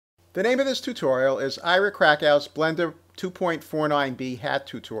The name of this tutorial is Ira Krakow's Blender 2.49b Hat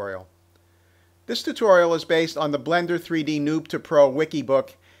Tutorial. This tutorial is based on the Blender 3D Noob to Pro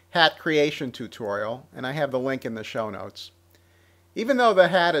Wikibook Hat Creation Tutorial, and I have the link in the show notes. Even though the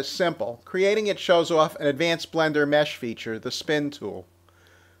hat is simple, creating it shows off an advanced Blender mesh feature, the Spin tool.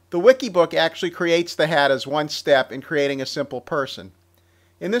 The Wikibook actually creates the hat as one step in creating a simple person.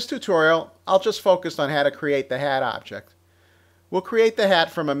 In this tutorial, I'll just focus on how to create the hat object. We'll create the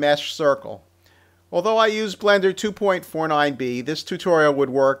hat from a mesh circle. Although I use Blender 2.49b, this tutorial would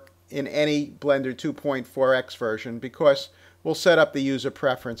work in any Blender 2.4x version because we'll set up the user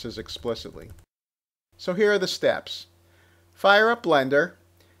preferences explicitly. So here are the steps. Fire up Blender.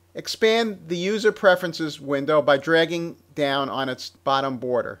 Expand the user preferences window by dragging down on its bottom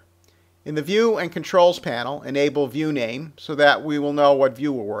border. In the View and Controls panel, enable View Name so that we will know what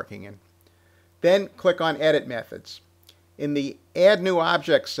view we're working in. Then click on Edit Methods. In the Add New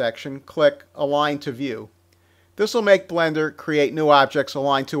Objects section, click Align to View. This will make Blender create new objects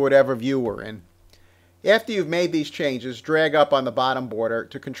aligned to whatever view we're in. After you've made these changes, drag up on the bottom border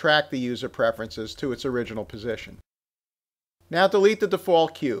to contract the user preferences to its original position. Now delete the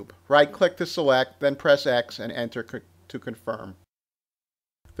default cube. Right-click to select, then press X and enter to confirm.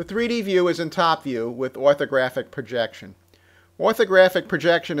 The 3D view is in top view with orthographic projection. Orthographic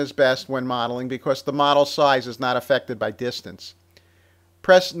projection is best when modeling because the model size is not affected by distance.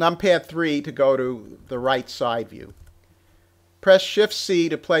 Press numpad 3 to go to the right side view. Press Shift-C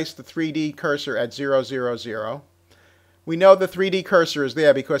to place the 3D cursor at 0, 0, 0. We know the 3D cursor is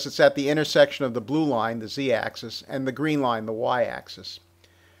there because it's at the intersection of the blue line, the Z-axis, and the green line, the Y-axis.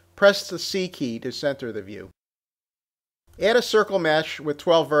 Press the C key to center the view. Add a circle mesh with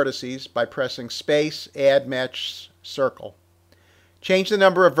 12 vertices by pressing Space, Add Mesh, Circle. Change the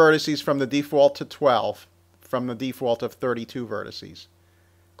number of vertices from the default to 12, from the default of 32 vertices.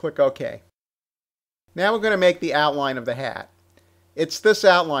 Click OK. Now we're going to make the outline of the hat. It's this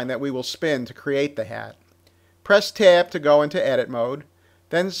outline that we will spin to create the hat. Press Tab to go into Edit mode,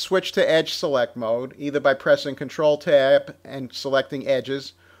 then switch to Edge Select mode, either by pressing Control Tab and selecting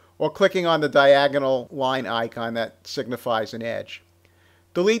edges, or clicking on the diagonal line icon that signifies an edge.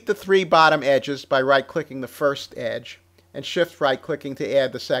 Delete the 3 bottom edges by right-clicking the first edge, and shift right-clicking to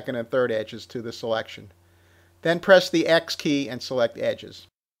add the second and third edges to the selection. Then press the X key and select edges.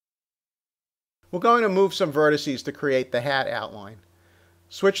 We're going to move some vertices to create the hat outline.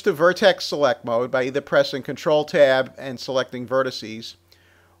 Switch to Vertex Select mode by either pressing Control Tab and selecting vertices,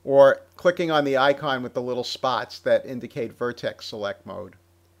 or clicking on the icon with the little spots that indicate Vertex Select mode.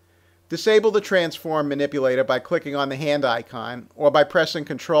 Disable the Transform Manipulator by clicking on the hand icon, or by pressing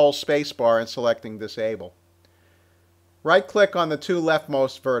Control Spacebar and selecting Disable. Right-click on the 2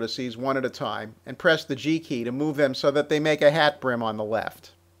 leftmost vertices one at a time and press the G key to move them so that they make a hat brim on the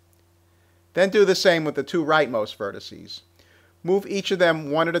left. Then do the same with the 2 rightmost vertices. Move each of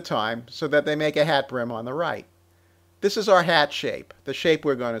them one at a time so that they make a hat brim on the right. This is our hat shape, the shape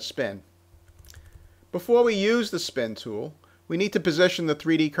we're going to spin. Before we use the Spin tool, we need to position the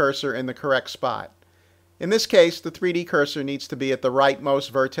 3D cursor in the correct spot. In this case, the 3D cursor needs to be at the rightmost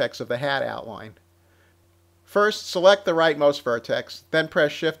vertex of the hat outline. First, select the rightmost vertex, then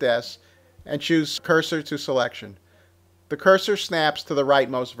press Shift-S and choose Cursor to Selection. The cursor snaps to the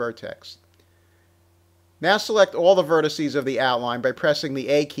rightmost vertex. Now select all the vertices of the outline by pressing the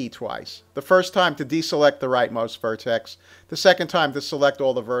A key twice. The first time to deselect the rightmost vertex, the second time to select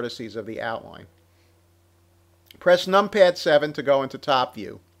all the vertices of the outline. Press numpad 7 to go into top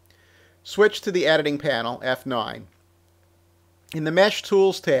view. Switch to the editing panel, F9. In the Mesh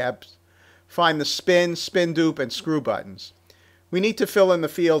Tools tab, find the Spin, Spin Dupe, and Screw buttons. We need to fill in the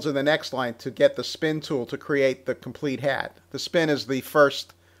fields in the next line to get the Spin tool to create the complete hat. The Spin is the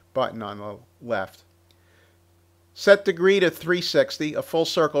first button on the left. Set degree to 360, a full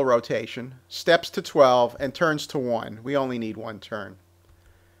circle rotation, steps to 12, and turns to 1. We only need 1 turn.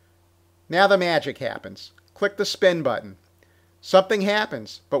 Now the magic happens. Click the Spin button. Something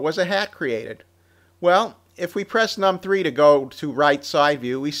happens, but was a hat created? Well, if we press num3 to go to right side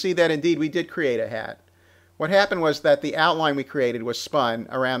view, we see that indeed we did create a hat. What happened was that the outline we created was spun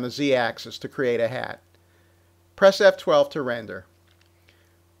around the Z-axis to create a hat. Press F12 to render.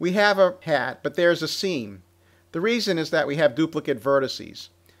 We have a hat, but there's a seam. The reason is that we have duplicate vertices.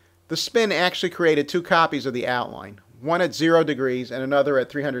 The spin actually created 2 copies of the outline, one at 0 degrees and another at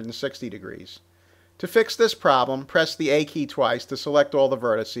 360 degrees. To fix this problem, press the A key twice to select all the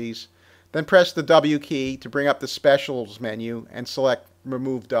vertices, then press the W key to bring up the Specials menu and select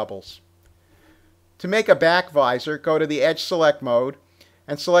Remove Doubles. To make a back visor, go to the Edge Select mode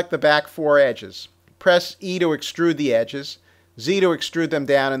and select the back 4 edges. Press E to extrude the edges, Z to extrude them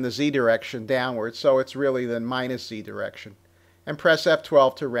down in the Z direction downward, so it's really the minus Z direction. And press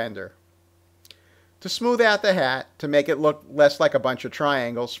F12 to render. To smooth out the hat, to make it look less like a bunch of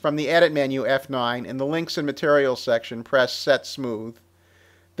triangles, from the Edit menu F9, in the Links and Materials section, press Set Smooth.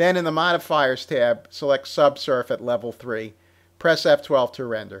 Then in the Modifiers tab, select Subsurf at level 3. Press F12 to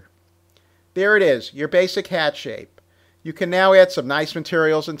render. There it is, your basic hat shape. You can now add some nice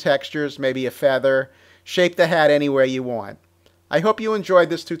materials and textures, maybe a feather. Shape the hat any way you want. I hope you enjoyed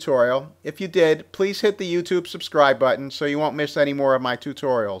this tutorial. If you did, please hit the YouTube subscribe button so you won't miss any more of my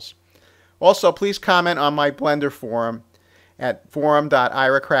tutorials. Also, please comment on my Blender forum at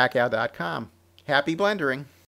forum.irakrakow.com. Happy blendering!